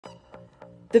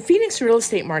The Phoenix real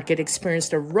estate market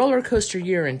experienced a roller coaster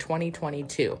year in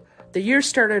 2022. The year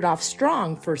started off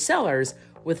strong for sellers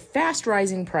with fast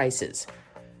rising prices.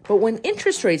 But when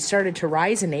interest rates started to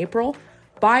rise in April,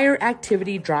 buyer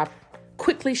activity dropped,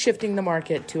 quickly shifting the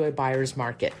market to a buyer's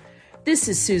market. This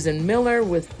is Susan Miller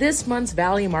with this month's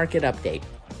Valley Market Update.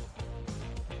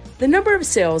 The number of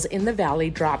sales in the Valley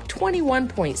dropped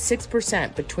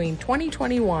 21.6% between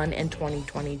 2021 and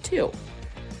 2022.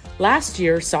 Last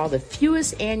year saw the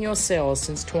fewest annual sales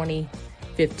since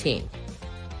 2015.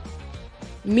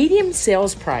 Median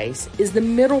sales price is the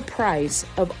middle price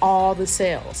of all the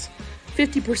sales.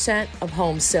 50% of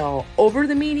homes sell over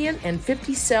the median and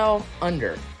 50% sell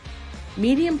under.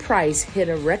 Median price hit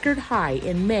a record high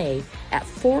in May at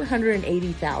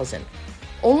 $480,000,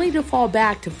 only to fall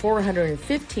back to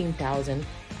 $415,000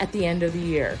 at the end of the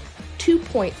year,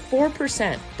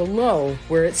 2.4% below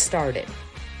where it started.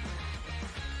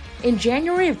 In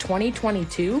January of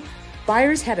 2022,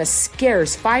 buyers had a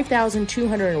scarce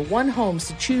 5,201 homes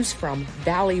to choose from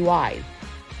valley-wide.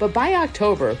 But by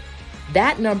October,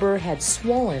 that number had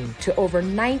swollen to over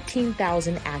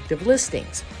 19,000 active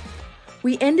listings.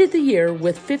 We ended the year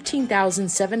with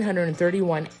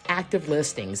 15,731 active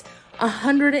listings,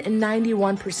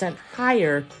 191%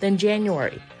 higher than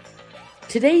January.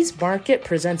 Today's market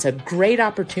presents a great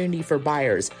opportunity for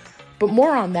buyers, but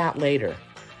more on that later.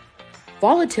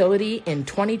 Volatility in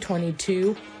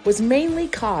 2022 was mainly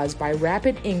caused by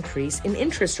rapid increase in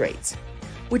interest rates,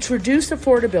 which reduced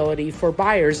affordability for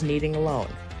buyers needing a loan.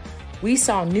 We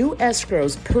saw new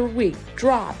escrows per week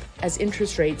drop as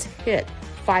interest rates hit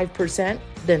 5%,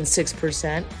 then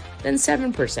 6%, then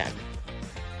 7%.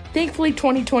 Thankfully,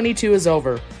 2022 is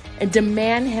over, and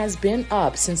demand has been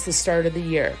up since the start of the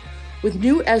year, with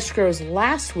new escrows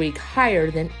last week higher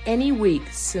than any week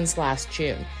since last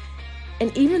June.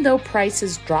 And even though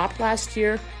prices dropped last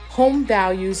year, home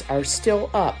values are still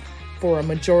up for a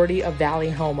majority of Valley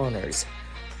homeowners.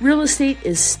 Real estate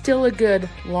is still a good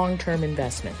long-term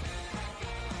investment.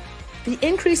 The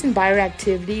increase in buyer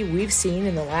activity we've seen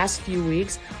in the last few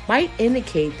weeks might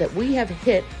indicate that we have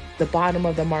hit the bottom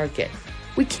of the market.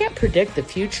 We can't predict the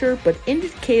future, but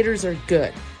indicators are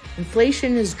good.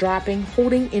 Inflation is dropping,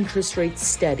 holding interest rates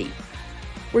steady.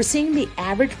 We're seeing the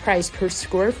average price per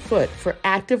square foot for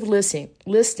active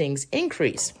listings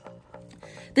increase.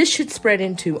 This should spread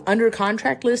into under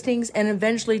contract listings and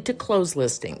eventually to closed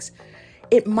listings.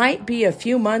 It might be a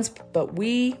few months, but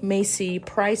we may see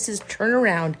prices turn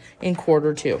around in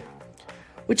Q2,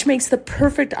 which makes the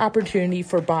perfect opportunity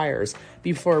for buyers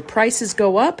before prices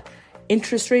go up,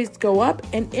 interest rates go up,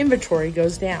 and inventory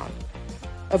goes down.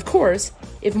 Of course,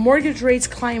 if mortgage rates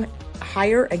climb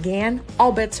higher again,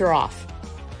 all bets are off.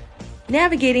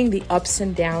 Navigating the ups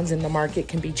and downs in the market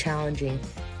can be challenging,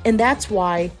 and that's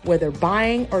why, whether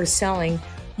buying or selling,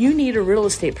 you need a real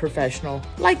estate professional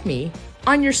like me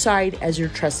on your side as your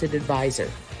trusted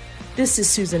advisor. This is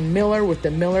Susan Miller with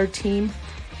the Miller Team,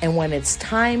 and when it's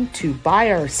time to buy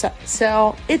or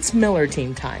sell, it's Miller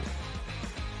Team time.